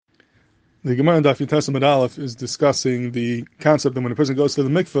The Gemara in Daf Yud Aleph is discussing the concept that when a person goes to the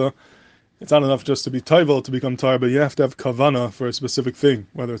mikveh, it's not enough just to be toivel to become tar, but you have to have kavana for a specific thing,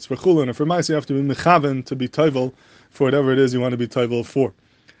 whether it's for chulin or for mais. You have to be mechaven to be toivel for whatever it is you want to be toivel for.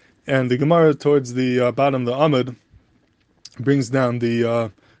 And the Gemara towards the bottom of the Amud brings down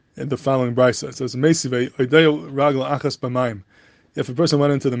the following brisa. It says, "Odהו רגלו achas bמים." If a person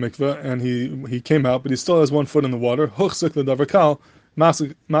went into the mikveh and he came out, but he still has 1 foot in the water, הוחזק לדבר קל,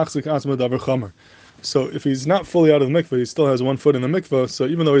 מחזיק עצמו דבר חמור. So if he's not fully out of the mikveh, he still has 1 foot in the mikveh. So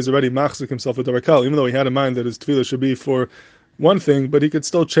even though he's already machzik himself with davar kal, even though he had in mind that his tefillah should be for one thing, but he could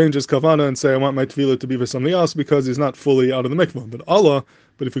still change his kavana and say, I want my tefillah to be for something else because he's not fully out of the mikveh.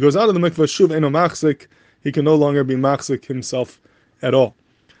 But if he goes out of the mikveh, shuv eno machzik, he can no longer be machzik himself at all.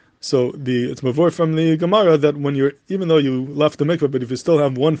 So it's mavor from the Gemara that even though you left the mikveh, but if you still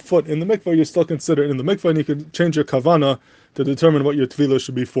have 1 foot in the mikveh, you're still considered in the mikveh, and you can change your kavana to determine what your tefillah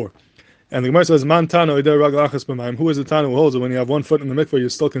should be for. And the Gemara says, "Man tana odeh רגלו achas b'mayim." Who is the tana who holds that when you have 1 foot in the mikveh, you're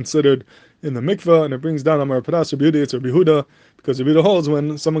still considered in the mikveh? And it brings down Amar Parparos HaDaf, it's Rabbi Yehuda, because Rabbi Yehuda holds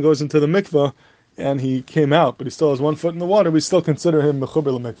when someone goes into the mikveh and he came out, but he still has 1 foot in the water, we still consider him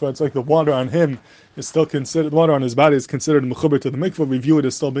mechuber l'mikveh. It's like the water on him is still considered, the water on his body is considered mechuber to the mikveh. We view it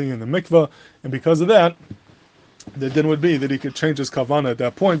as still being in the mikveh, and because of that, the din would be that he could change his kavana at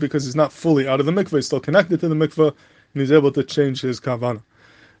that point because he's not fully out of the mikveh, he's still connected to the mikveh, and he's able to change his kavana.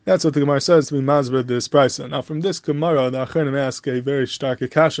 That's what the Gemara says to be mazber this brisa. Now, from this Gemara, the Achronim ask a very stark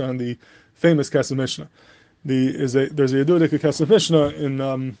kasha on the famous Kesef Mishnah. There's a Hiduah Kesef Mishnah in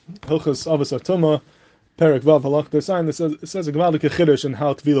Hilchos Avos Tuma, Perek Vav Halach Desayin. It says a Gemaldik Chiddush in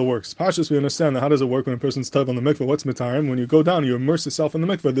how Tvila works. Pashtus, we understand that how does it work when a person's tov on the mikveh? What's mitarim? When you go down, you immerse yourself in the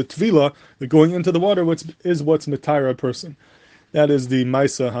mikveh. The Tvila, the going into the water, is what's mitira a person. That is the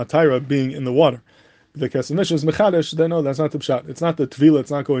Maisa Hatira being in the water. The Kesef Mishnah is mechadish, then no, that's not the pshat. It's not the tvila,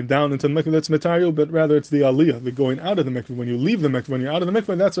 it's not going down into the mikveh that's mitayu, but rather it's the aliyah, the going out of the mikveh. When you leave the mikveh, when you're out of the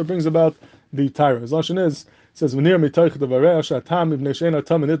mikveh, that's what brings about the tyra. His lashon is, it says, "V'nir mitaych devarei shatam ibnei sheina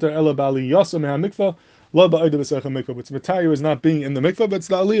tam niter ela bali yasa meha mikveh lo ba'ida b'secha mikveh." What's mitayu is not being in the mikveh, but it's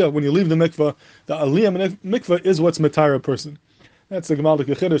the aliyah. When you leave the mikveh mikveh is what's mitayra a person. That's the Gemaldik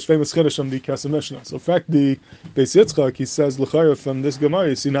Chiddush, famous Chiddush from the Kesef Mishnah. So in fact, the Beis Yitzchak, he says, l'chayra from this Gemara,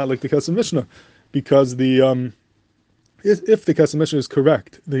 you see not like the Kesef Mishnah. Because if the Kesef Mishnah is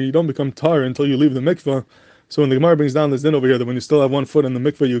correct, then you don't become tar until you leave the mikveh. So when the Gemara brings down this din over here, that when you still have 1 foot in the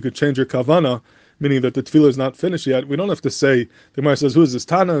mikveh, you could change your kavana, meaning that the tefillah is not finished yet. We don't have to say, the Gemara says, who is this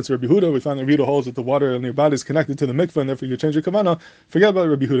Tana? It's Rabbi Yehuda. We find that Rabbi Yehuda holds that the water in your body is connected to the mikveh, and therefore you change your kavana. Forget about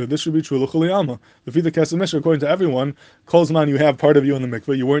Rabbi Yehuda. This should be true. L'chuli alma. The Kesef Mishnah, according to everyone, calls man, you have part of you in the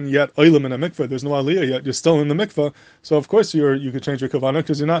mikveh. You weren't yet oilim in a mikveh. There's no aliyah yet. You're still in the mikveh. So of course you could change your kavana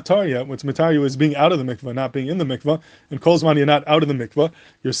because you're not tar yet. What's mitar you is being out of the mikveh, not being in the mikveh. And calls man, you're not out of the mikveh.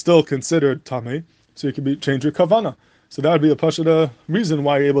 You're still considered tamei. So you can change your kavana. So that would be a pashut reason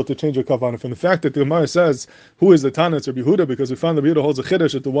why you're able to change your kavana. From the fact that the Gemara says, who is the Tana? It's Rabbi Yehuda, because we found that Rabbi Yehuda holds a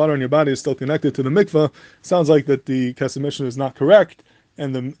chiddush that the water in your body is still connected to the mikveh. Sounds like that the Kesef Mishnah is not correct,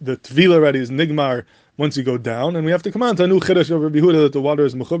 and the tvila already is nigmar once you go down, and we have to come on to a new chiddush of Rabbi Yehuda that the water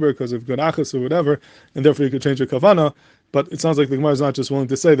is mechuber because of good achas or whatever, and therefore you could change your kavana. But it sounds like the Gemara is not just willing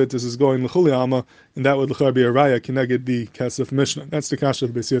to say that this is going l'chuli alma, and that would l'char be a raya kineged the Kesef Mishnah. That's the kasha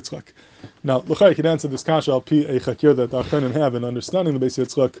of the Beis Yitzchak. Now, l'char you can answer this kasha al pi a chakir that the Achronim have in understanding the Beis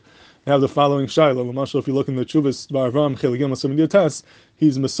Yitzchak. They have the following shayla. L'mashal, if you look in the Chuvas Avraham Cheligim L'Samid Yotes,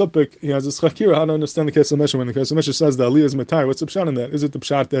 he's mesupik. He has this chakir how to understand the Kesef Mishnah. When the Kesef Mishnah says the aliyah is matar, what's the pshat in that? Is it the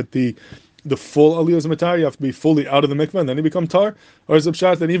pshat that the full aliyah is matar, you have to be fully out of the mikveh and then you become tar? Or is it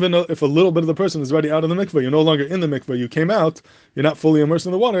pshat that even if a little bit of the person is already out of the mikveh, you're no longer in the mikveh, you came out, you're not fully immersed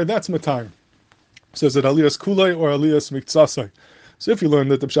in the water, that's matar. So is it aliyah kulay or aliyah miktsasai? So if you learn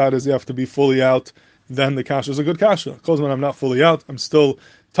that the pshat is you have to be fully out, then the kasha is a good kasha. Because when I'm not fully out, I'm still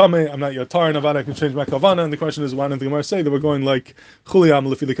tamei, I'm not yet tar, and I can change my kavana. And the question is, why didn't the Gemara say that we're going like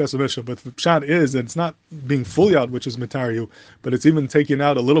chuliyam lefi the Kesef Mishnah? But the pshat is that it's not being fully out, which is mitariu, but it's even taking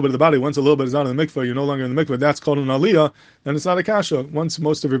out a little bit of the body. Once a little bit is out of the mikveh, you're no longer in the mikveh. That's called an aliyah. Then it's not a kasha. Once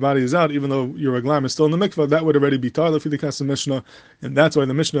most of your body is out, even though your reglam is still in the mikveh, that would already be tar lefi the Kesef Mishnah. And that's why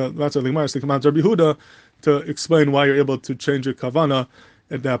the Gemara is to come out to Rabbi Yehuda to explain why you're able to change your kavana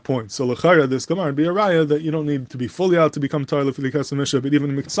at that point. So l'chara, this Gemara would be a raya that you don't need to be fully out to become tar lefi the Kesef Mishnah, but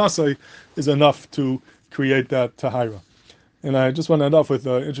even miktsasai is enough to create that tahira. And I just want to end off with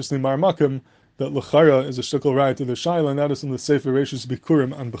an interesting marmakim that l'chara is a shtickle raya to the shayla, and that is in the Sefer Reishis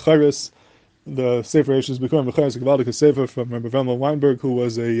Bikurim on Becharis. The Sefer Reishis Bikurim Becharis, a Gevaldik Sefer from Rabbi Avraham Weinberg, who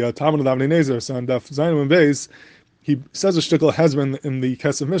was a Talmud of Avnei Nezer, so on Daf Zayin and Beis. He says a shtickle has been in the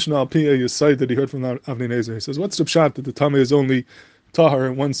Kesef Mishnah al pi a yesayid that he heard from Avnei Nezer. He says, what's the pshat that the tamei is only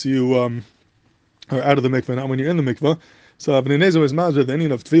tahar once you are out of the mikvah, not when you're in the mikvah. So Abnei Nezer is mazir the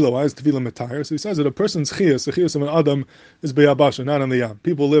ending of tefillah. Why is tefillah metayr? So he says that a person's chiyas, the chiyas of an adam, is beyabasha, not on the yam.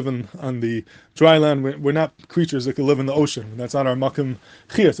 People live on the dry land. We're not creatures that can live in the ocean. That's not our makom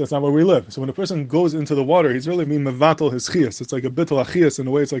chiyas. That's not where we live. So when a person goes into the water, he's really being mevatel his chiyas. It's like a bittul achiyas in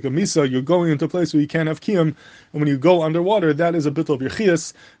a way. It's like a misa. You're going into a place where you can't have kiyum, and when you go underwater, that is a bittul of your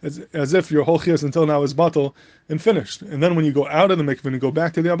chiyas, as if your whole chiyas until now is batel and finished. And then when you go out of the mikvah and go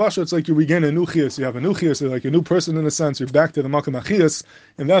back to the abasha, it's like you regain a new chiyas. You have a new chiyas. You're like a new person in a sense. You're back to the makom achiyas,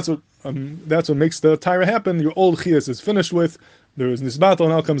 and that's what makes the tyra happen. Your old chiyas is finished with. There is nisbatel,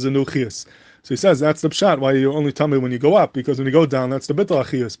 now comes a new chiyas. So he says that's the pshat, why you only tell me when you go up, because when you go down, that's the bittul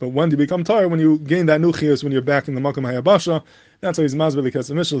achiyas. But when do you become tar? When you gain that new chiyas, when you're back in the makom hayabasha. That's why he's mazber the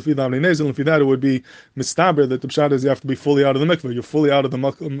kesef mishnah. If that, it would be mistaber that the pshat is you have to be fully out of the mikveh. You're fully out of the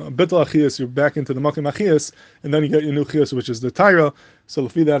makom bittul achiyas. You're back into the makom achiyas, and then you get your new chiyas, which is the tyra. So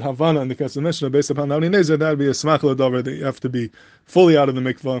if that havana and the kesef mishnah based upon that would be a smach לדבר that you have to be fully out of the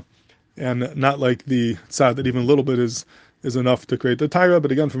mikveh, and not like the tzad that even a little bit is enough to create the tyra.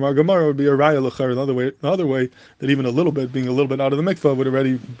 But again, from our Gemara, it would be a raya l'char. The other way that even a little bit, being a little bit out of the mikveh, would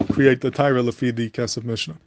already create the tyra lefi the kesef mishnah.